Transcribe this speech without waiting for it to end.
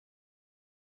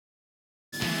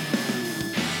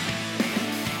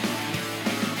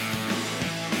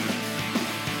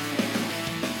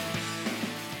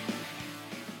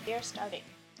are starting.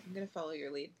 I'm going to follow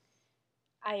your lead.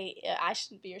 I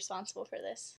shouldn't be responsible for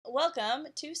this. Welcome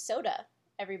to SODA,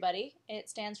 everybody. It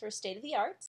stands for State of the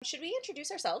Arts. Should we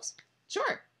introduce ourselves?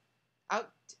 Sure.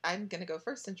 I'm going to go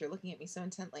first since you're looking at me so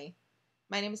intently.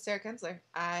 My name is Sarah Kensler.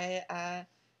 I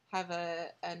have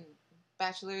a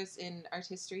bachelor's in art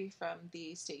history from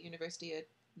the State University of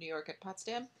New York at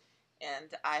Potsdam,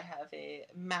 and I have a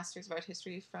master's of art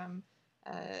history from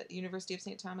University of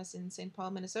St. Thomas in St. Paul,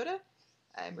 Minnesota.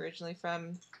 I'm originally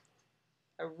from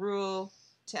a rural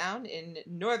town in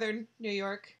northern New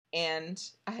York, and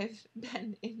I've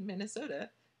been in Minnesota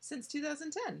since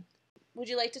 2010. Would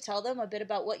you like to tell them a bit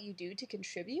about what you do to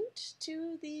contribute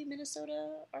to the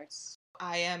Minnesota Arts?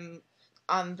 I am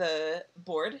on the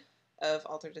board of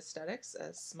Altered Aesthetics,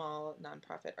 a small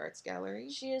nonprofit arts gallery.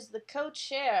 She is the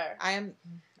co-chair. I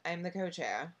am the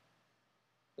co-chair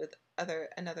with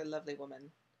another lovely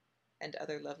woman and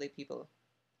other lovely people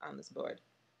on this board.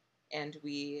 And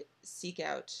we seek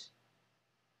out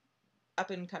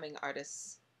up-and-coming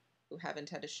artists who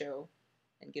haven't had a show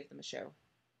and give them a show.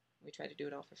 We try to do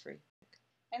it all for free.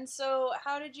 And so,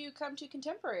 how did you come to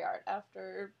contemporary art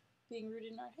after being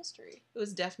rooted in art history? It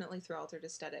was definitely through Altered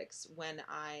Aesthetics when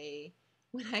I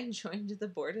joined the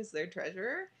board as their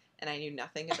treasurer, and I knew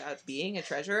nothing about being a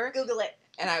treasurer. Google it.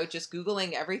 And I was just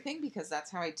Googling everything because that's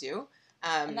how I do.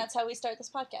 And that's how we start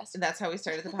this podcast. That's how we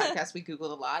started the podcast. We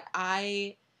Googled a lot.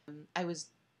 I was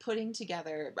putting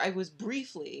together, I was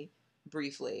briefly,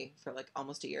 for like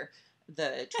almost a year,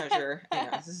 the treasurer. I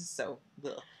know, this is so,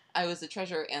 ugh. I was the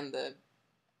treasurer and the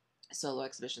solo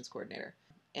exhibitions coordinator.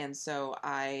 And so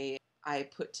I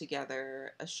put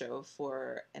together a show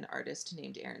for an artist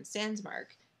named Aaron Sandsmark.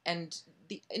 And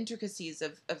the intricacies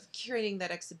of curating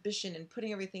that exhibition and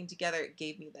putting everything together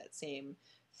gave me that same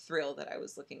thrill that I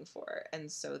was looking for.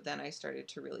 And so then I started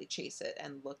to really chase it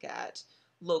and look at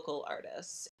local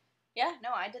artists. Yeah, no,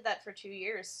 I did that for 2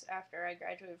 years after I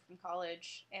graduated from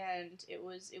college, and it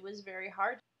was very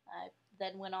hard. I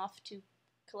then went off to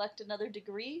collect another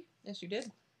degree. Yes, you did.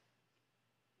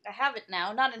 I have it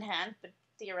now, not in hand, but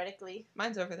theoretically.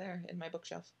 Mine's over there in my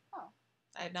bookshelf. Oh.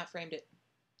 I have not framed it.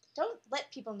 Don't let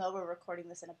people know we're recording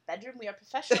this in a bedroom. We are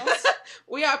professionals.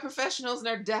 We are professionals and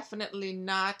are definitely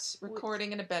not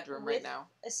recording in a bedroom right now.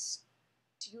 A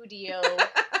studio.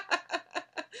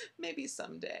 Maybe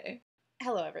someday.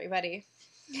 Hello, everybody.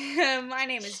 My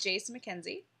name is Jason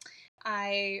McKenzie.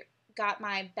 I got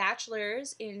my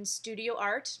bachelor's in studio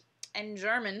art and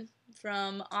German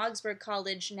from Augsburg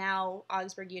College, now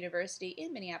Augsburg University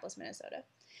in Minneapolis, Minnesota.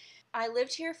 I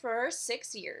lived here for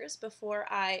 6 years before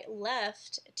I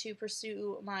left to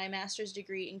pursue my master's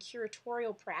degree in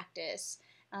curatorial practice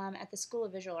at the School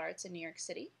of Visual Arts in New York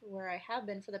City, where I have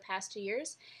been for the past 2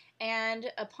 years.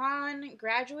 And upon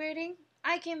graduating,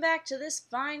 I came back to this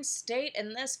fine state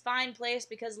and this fine place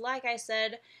because, like I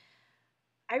said,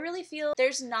 I really feel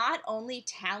there's not only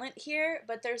talent here,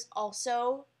 but there's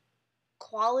also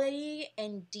quality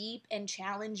and deep and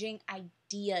challenging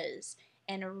ideas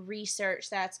and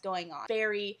research that's going on.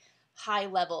 Very high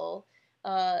level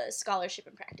scholarship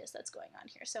and practice that's going on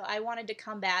here. So I wanted to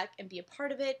come back and be a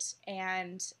part of it,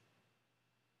 and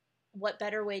what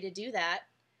better way to do that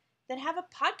than have a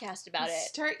podcast about it?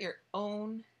 Start your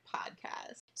own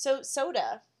podcast. So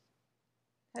SODA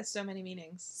has so many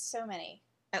meanings. So many.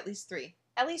 At least 3.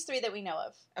 At least 3 that we know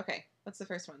of. Okay, what's the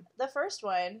first one? The first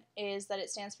one is that it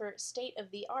stands for State of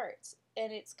the Arts,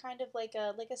 and it's kind of like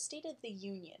a State of the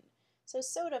Union. So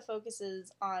SODA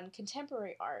focuses on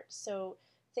contemporary art, so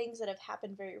things that have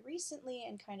happened very recently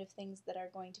and kind of things that are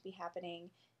going to be happening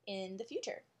in the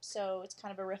future. So it's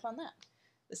kind of a riff on that.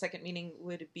 The second meaning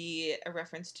would be a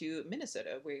reference to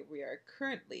Minnesota, where we are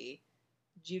currently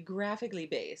geographically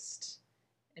based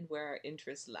and where our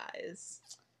interest lies.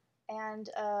 And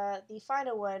the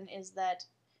final one is that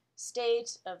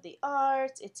State of the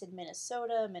Arts, it's in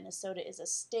Minnesota. Minnesota is a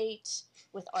state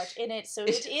with art in it, so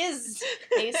it is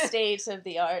a state of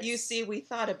the arts. You see, we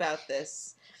thought about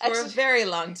this for a very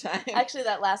long time. Actually,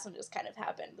 that last one just kind of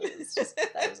happened.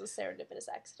 That was a serendipitous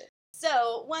accident.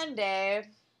 So, one day,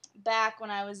 back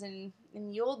when I was in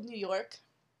the old New York,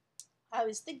 I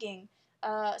was thinking,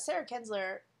 Sarah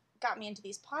Kensler got me into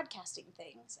these podcasting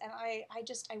things, and I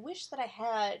wish that I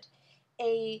had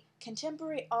a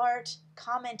contemporary art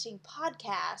commenting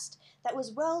podcast that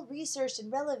was well researched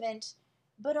and relevant,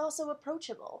 but also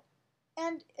approachable.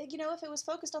 And, if it was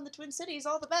focused on the Twin Cities,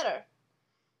 all the better.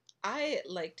 I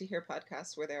like to hear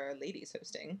podcasts where there are ladies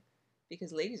hosting,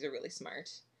 because ladies are really smart.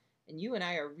 And you and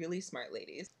I are really smart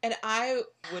ladies. And I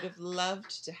would have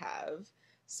loved to have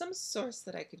some source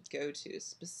that I could go to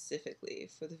specifically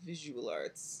for the visual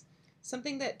arts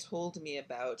something that told me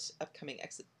about upcoming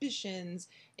exhibitions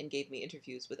and gave me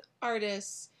interviews with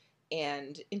artists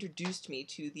and introduced me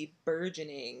to the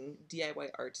burgeoning DIY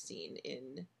art scene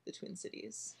in the Twin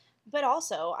Cities. But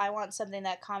also, I want something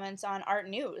that comments on art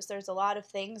news. There's a lot of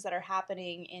things that are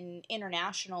happening in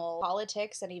international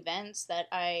politics and events that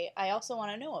I also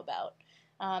want to know about.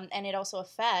 And it also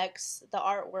affects the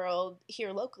art world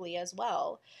here locally as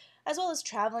well as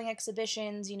traveling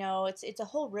exhibitions. You know, it's a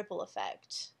whole ripple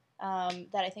effect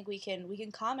that I think we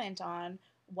can comment on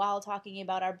while talking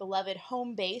about our beloved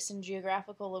home base and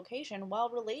geographical location while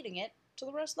relating it to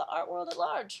the rest of the art world at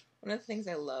large. One of the things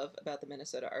I love about the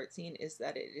Minnesota art scene is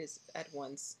that it is at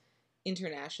once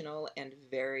international and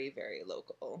very, very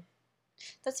local.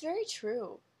 That's very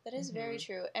true. That is very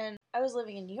true. And I was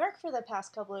living in New York for the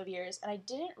past couple of years, and I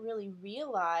didn't really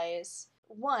realize,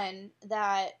 one,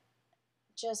 that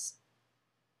just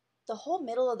the whole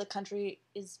middle of the country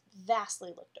is vastly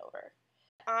looked over.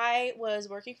 I was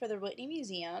working for the Whitney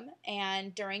Museum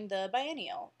and during the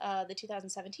biennial, the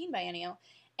 2017 biennial,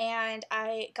 and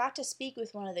I got to speak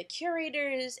with one of the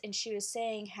curators, and she was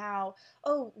saying how,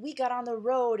 oh, we got on the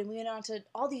road and we went on to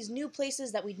all these new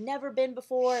places that we'd never been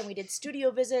before, and we did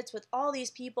studio visits with all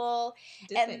these people.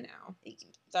 Did they now?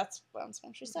 That's what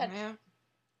she said. Yeah.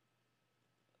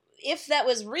 If that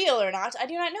was real or not, I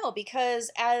do not know, because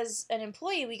as an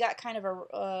employee, we got kind of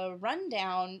a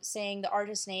rundown saying the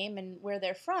artist's name and where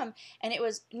they're from, and it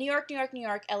was New York, New York, New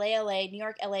York, LA, LA, New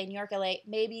York, LA, New York, LA,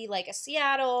 maybe like a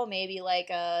Seattle, maybe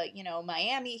like a,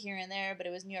 Miami here and there, but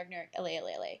it was New York, New York, LA,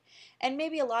 LA, LA. And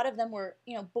maybe a lot of them were,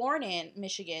 born in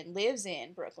Michigan, lives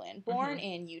in Brooklyn, born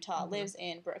in Utah, lives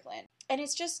in Brooklyn. And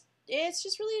it's just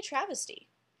really a travesty.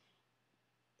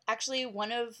 Actually,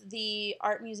 one of the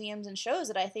art museums and shows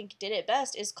that I think did it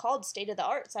best is called State of the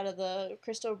Arts out of the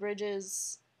Crystal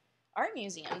Bridges Art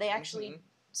Museum. They actually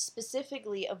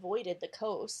specifically avoided the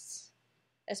coasts,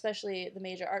 especially the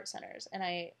major art centers. And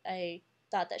I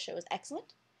thought that show was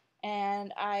excellent.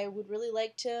 And I would really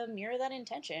like to mirror that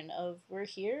intention of we're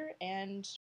here, and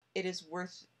it is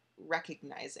worth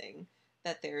recognizing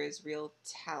that there is real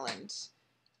talent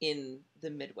in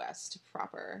the Midwest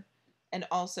proper. And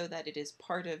also that it is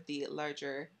part of the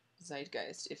larger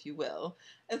zeitgeist, if you will,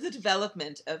 of the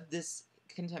development of this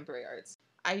contemporary arts.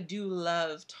 I do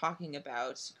love talking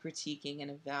about critiquing and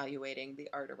evaluating the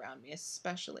art around me,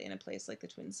 especially in a place like the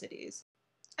Twin Cities.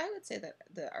 I would say that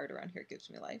the art around here gives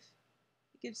me life.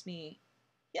 It gives me,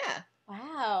 yeah.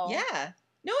 Wow. Yeah.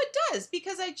 No, it does,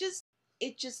 because it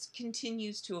just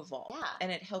continues to evolve. Yeah. And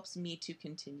it helps me to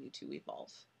continue to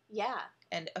evolve. Yeah.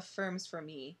 And affirms for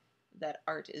me that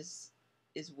art is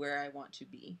where I want to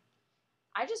be.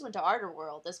 I just went to Art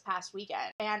World this past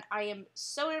weekend, and I am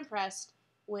so impressed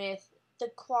with the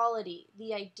quality,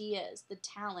 the ideas, the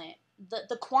talent,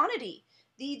 the quantity,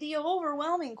 the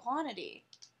overwhelming quantity.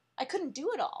 I couldn't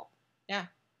do it all. Yeah.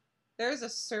 There is a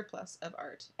surplus of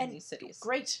art in these cities.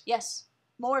 Great. Yes.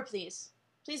 More, please.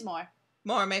 Please more.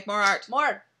 More. Make more art.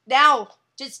 More. Now.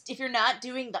 Just, if you're not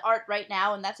doing the art right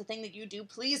now, and that's a thing that you do,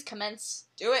 please commence.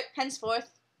 Do it.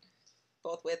 Henceforth.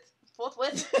 Forthwith.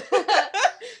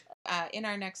 In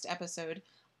our next episode,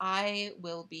 I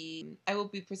will be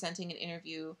presenting an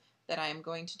interview that I am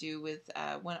going to do with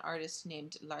one artist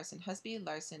named Larson Husby.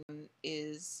 Larson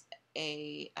is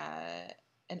an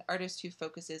artist who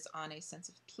focuses on a sense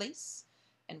of place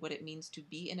and what it means to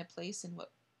be in a place and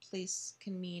what place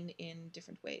can mean in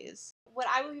different ways. What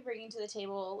I will be bringing to the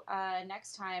table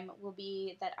next time will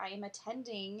be that I am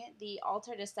attending the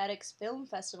Altered Aesthetics Film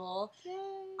Festival. Yay.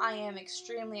 I am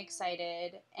extremely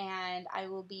excited, and I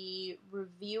will be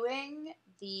reviewing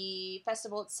the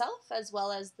festival itself as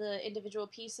well as the individual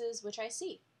pieces which I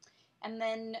see. And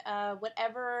then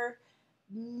whatever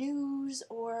news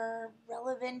or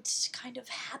relevant kind of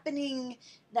happening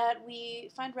that we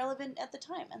find relevant at the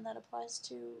time, and that applies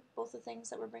to both the things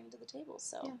that we're bringing to the table.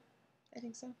 So yeah, I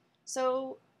think so.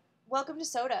 So, welcome to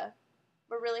Soda.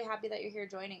 We're really happy that you're here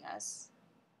joining us.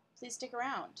 Please stick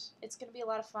around. It's going to be a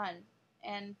lot of fun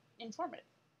and informative.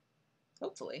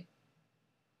 Hopefully.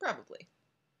 Probably.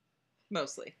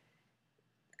 Mostly.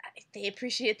 They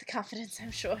appreciate the confidence,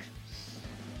 I'm sure.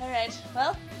 All right.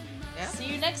 Well, yeah. See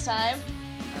you next time.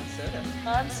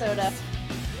 On Soda.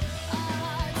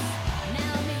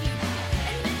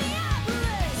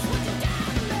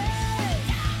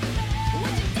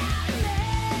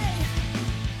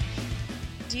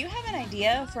 Do you have an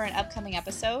idea for an upcoming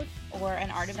episode or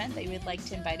an art event that you would like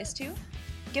to invite us to?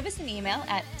 Give us an email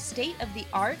at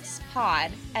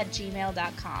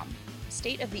stateoftheartspod@gmail.com.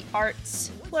 Stateofthearts,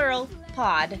 plural,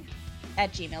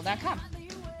 pod@gmail.com.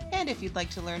 And if you'd like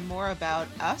to learn more about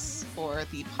us or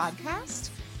the podcast,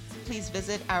 please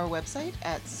visit our website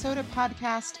at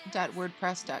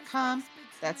sotapodcast.wordpress.com.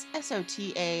 That's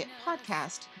SOTA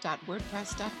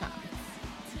podcast.wordpress.com.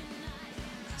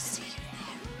 See you there.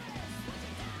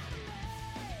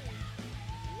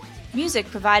 Music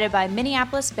provided by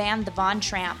Minneapolis band The Von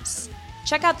Tramps.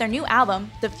 Check out their new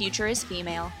album, The Future is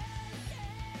Female.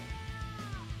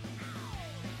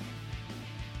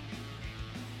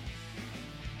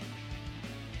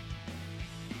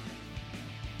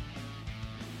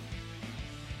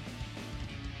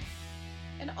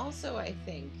 And also, I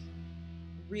think,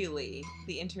 really,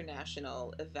 the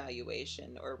international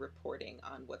evaluation or reporting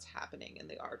on what's happening in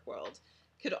the art world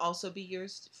could also be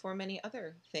used for many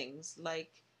other things,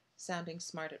 like sounding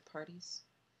smart at parties,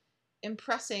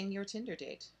 impressing your Tinder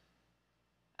date.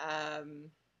 I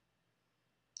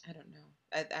don't know.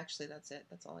 Actually, that's it.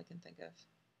 That's all I can think of.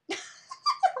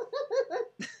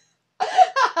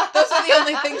 Those are the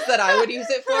only things that I would use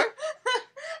it for. I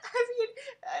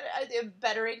mean,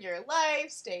 bettering your life,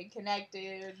 staying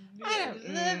connected.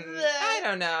 I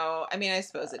don't know. I mean, I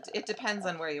suppose it depends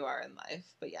on where you are in life.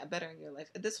 But yeah, bettering your life.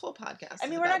 This whole podcast I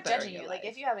mean, is we're about not judging bettering you. your Like,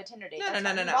 life. if you have a Tinder date, No. We've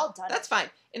all done That's it. fine.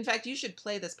 In fact, you should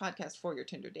play this podcast for your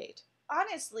Tinder date.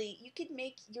 Honestly, you could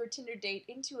make your Tinder date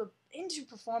into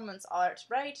performance art,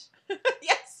 right?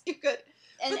 Yes, you could.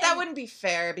 And But that wouldn't be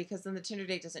fair, because then the Tinder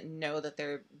date doesn't know that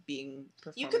they're being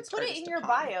performance you could put it in your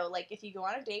upon. bio, like, if you go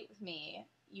on a date with me,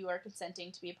 you are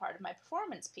consenting to be a part of my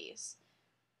performance piece.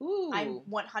 Ooh. I'm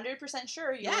 100%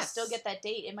 sure you will Yes. still get that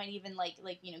date. It might even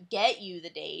get you the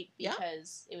date Yeah.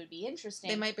 because it would be interesting.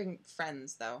 They might bring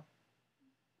friends, though.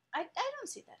 I don't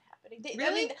see that happening. I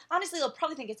Really? mean, honestly, they'll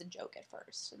probably think it's a joke at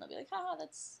first, and they'll be like, "Oh,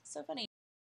 that's so funny."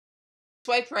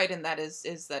 Swipe right, and that is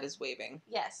waving.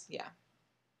 Yes, Yeah.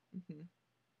 Mm-hmm.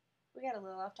 we got a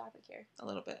little off topic here. A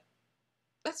little bit.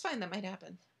 That's fine. That might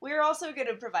happen. We're also going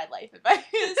to provide life advice.